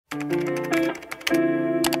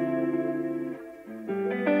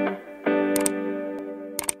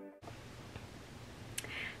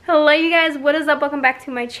Hello you guys, what is up? Welcome back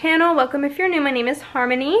to my channel. Welcome if you're new. My name is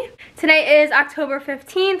Harmony. Today is October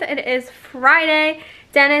 15th. It is Friday.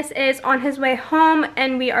 Dennis is on his way home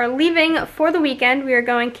and we are leaving for the weekend. We are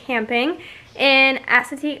going camping in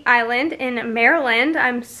Assateague Island in Maryland.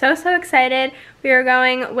 I'm so excited. We are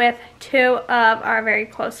going with two of our very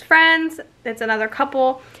close friends. It's another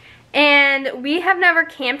couple and we have never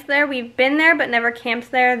camped there. We've been there but never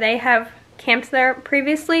camped there. They have camped there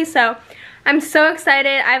previously, so I'm so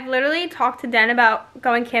excited. I've literally talked to Den about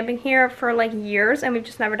going camping here for like years and we've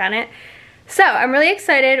just never done it. So I'm really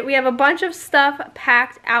excited. We have a bunch of stuff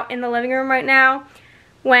packed out in the living room right now.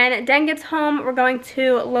 When Den gets home, we're going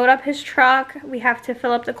to load up his truck. We have to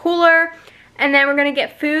fill up the cooler and then we're gonna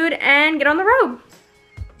get food and get on the road.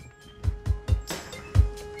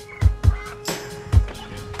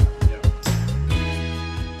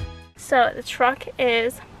 So the truck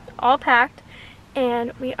is all packed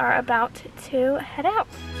and we are about to head out.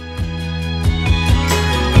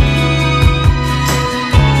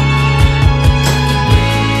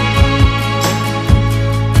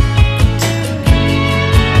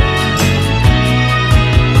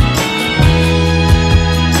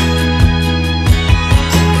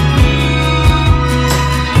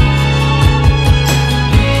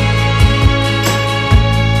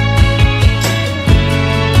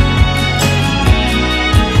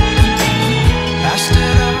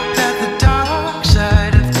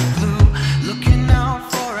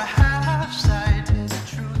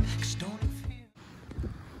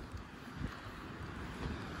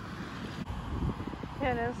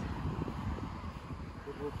 There it is.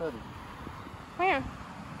 Where?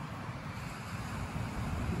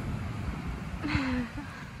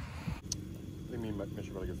 Leave me make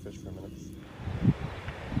sure I go fish for a minute.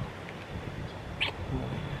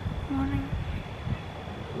 Morning.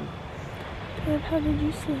 Babe, how did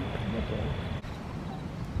you sleep?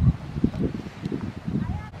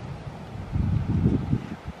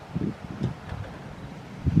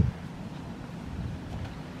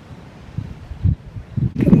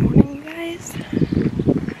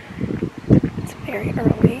 It's very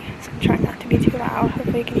early, so I'm trying not to be too loud.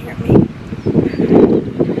 Hopefully you can hear me.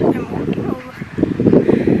 I'm walking over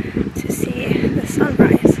to see the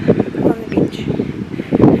sunrise on the beach.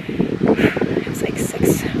 It's like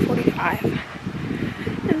 6:45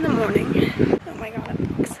 in the morning. Oh my god,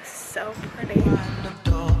 it looks so pretty.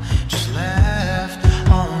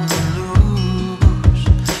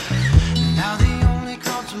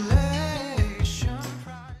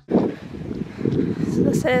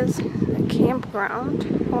 This is a campground,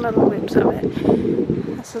 one of the loops of it.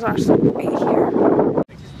 This is our spot right here.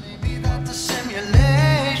 Maybe that the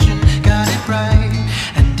simulation got it right,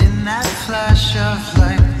 and in that flash of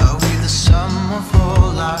light, are we the sum of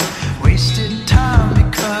all our wasted time?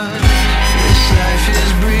 Because this life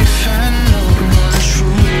is brief and no one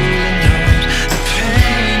truly knows the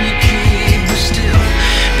pain you keep, but still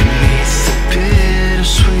beneath the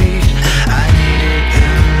bittersweet, I need it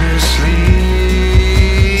endlessly.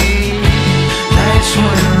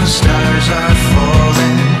 When the stars are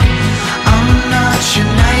falling, I'm not your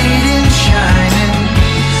knight in shining,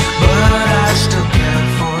 but I still care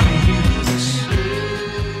for you.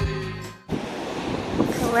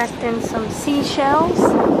 Collecting some seashells.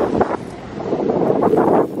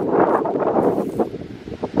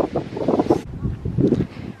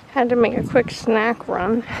 Had to make a quick snack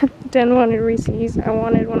run. Den wanted Reese's. I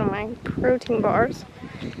wanted one of my protein bars.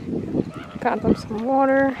 Got them some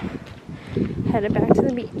water. Headed back to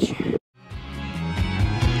the beach. Days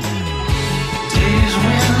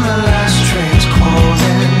when the last train's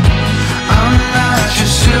calling, I'm not your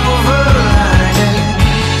silver lining.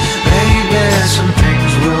 Baby, some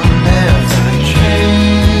things will never change.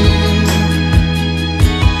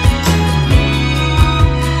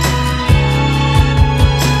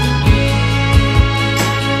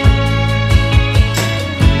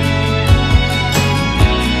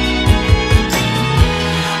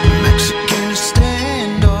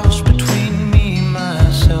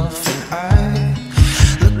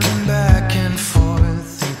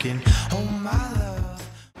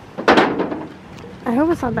 I hope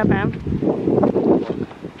it's not that bad.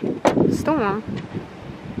 Storm.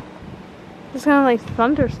 It's gonna like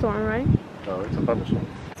thunderstorm, right? Oh, it's a thunderstorm.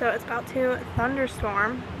 So it's about to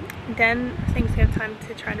thunderstorm. Den thinks we have time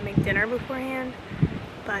to try to make dinner beforehand,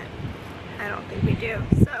 but I don't think we do.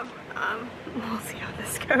 So we'll see how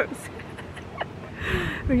this goes.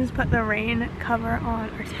 We just put the rain cover on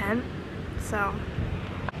our tent. So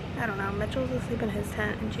I don't know. Mitchell's asleep in his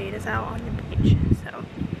tent and Jade is out on the beach. So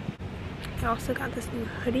I also got this new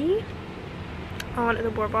hoodie on the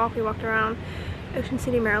boardwalk. We walked around Ocean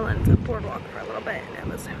City, Maryland's boardwalk for a little bit, and it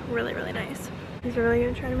was really, really nice. He's really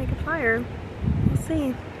gonna try to make a fire. We'll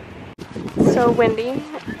see. So windy.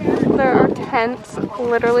 There are tents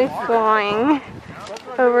literally flying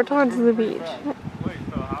over towards the beach.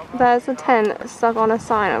 That is a tent stuck on a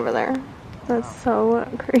sign over there. That's so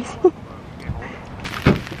crazy.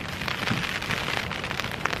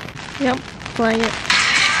 Yep, flying it.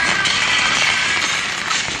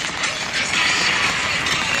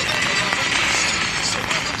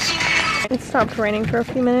 It stopped raining for a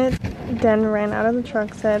few minutes. Den ran out of the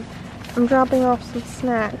truck, said, "I'm dropping off some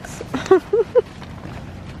snacks."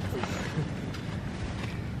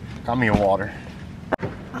 Got me a water.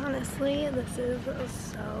 Honestly, this is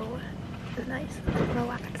so nice and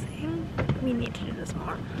relaxing. We need to do this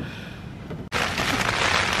more.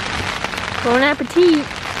 Bon appetit!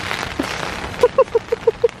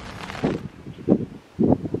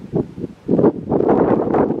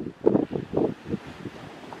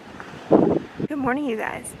 Good morning, you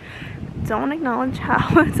guys. Don't acknowledge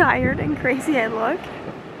how tired and crazy I look.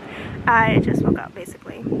 I just woke up,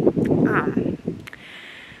 basically.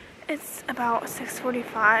 It's about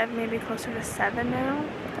 6:45, maybe closer to 7 now.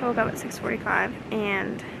 I woke up at 6:45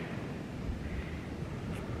 and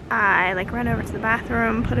I ran over to the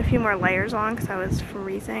bathroom, put a few more layers on because I was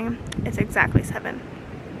freezing. It's exactly 7.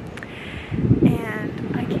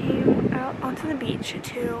 And I came out onto the beach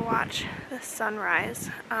to watch the sunrise.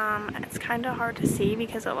 It's kind of hard to see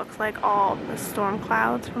because it looks like all the storm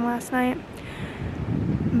clouds from last night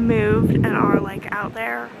moved and are out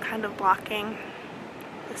there kind of blocking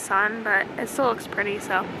the sun, but it still looks pretty,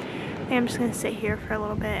 so I'm just gonna sit here for a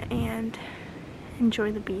little bit and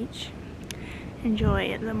enjoy the beach,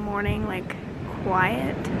 enjoy the morning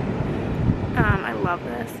quiet. I love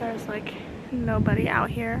this. There's nobody out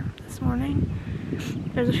here this morning.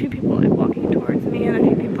 There's a few people walking towards me and a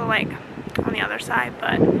few people on the other side,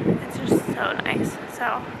 but it's just so nice. So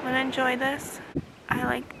I'm gonna enjoy this.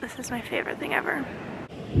 This is my favorite thing ever.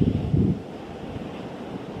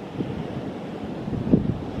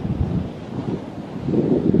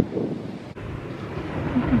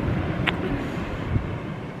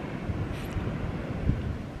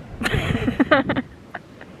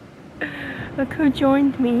 Look who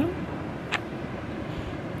joined me.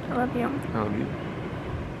 I love you. I love you.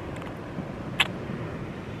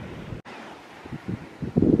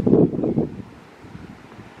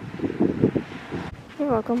 You're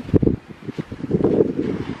welcome.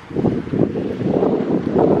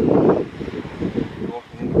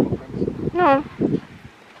 No.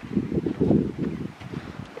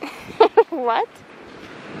 What?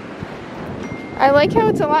 I like how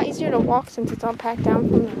it's a lot easier to walk since it's all packed down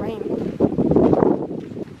from the rain.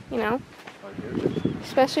 You know?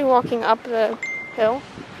 Especially walking up the hill.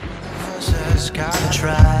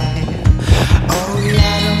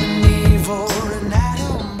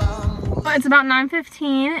 It's about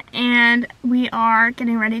 9:15 and we are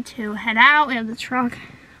getting ready to head out. We have the truck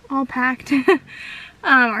all packed.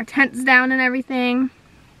 Our tent's down and everything.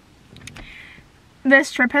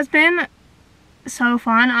 This trip has been so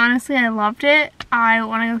fun. Honestly, I loved it. I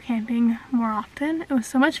want to go camping more often. It was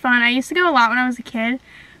so much fun. I used to go a lot when I was a kid.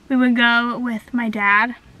 We would go with my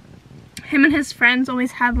dad. Him and his friends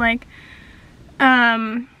always had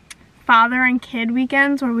father and kid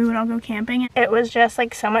weekends where we would all go camping. It was just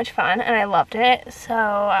so much fun and I loved it.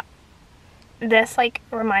 So this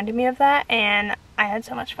reminded me of that and I had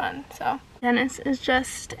so much fun. So Dennis is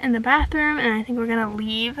just in the bathroom and I think we're gonna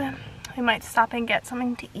leave. We might stop and get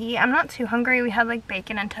something to eat. I'm not too hungry. We had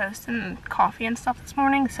bacon and toast and coffee and stuff this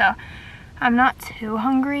morning, so I'm not too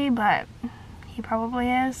hungry, but he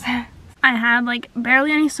probably is. I had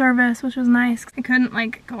barely any service, which was nice. I couldn't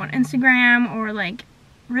go on Instagram or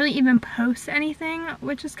really even post anything,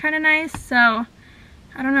 which is kind of nice. So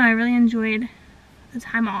I don't know, I really enjoyed the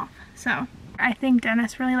time off. So I think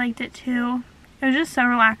Dennis really liked it too. It was just so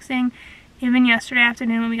relaxing. Even yesterday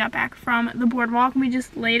afternoon when we got back from the boardwalk, we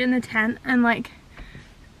just laid in the tent and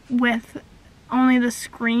with only the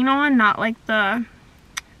screen on, not the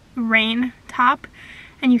rain top,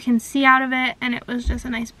 and you can see out of it, and it was just a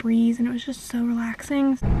nice breeze and it was just so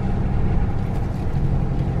relaxing.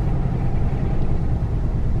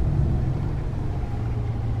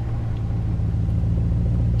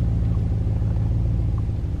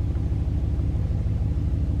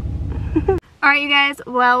 Alright you guys,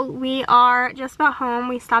 well we are just about home.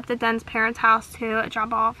 We stopped at Den's parents' house to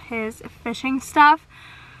drop off his fishing stuff.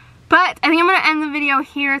 But I think I'm going to end the video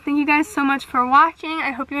here. Thank you guys so much for watching.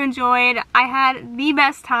 I hope you enjoyed. I had the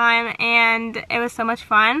best time and it was so much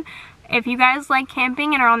fun. If you guys like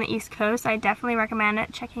camping and are on the East Coast, I definitely recommend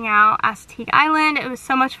checking out Assateague Island. It was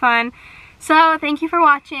so much fun. So thank you for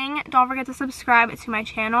watching. Don't forget to subscribe to my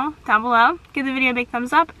channel down below. Give the video a big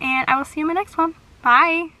thumbs up, and I will see you in my next one.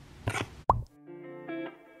 Bye!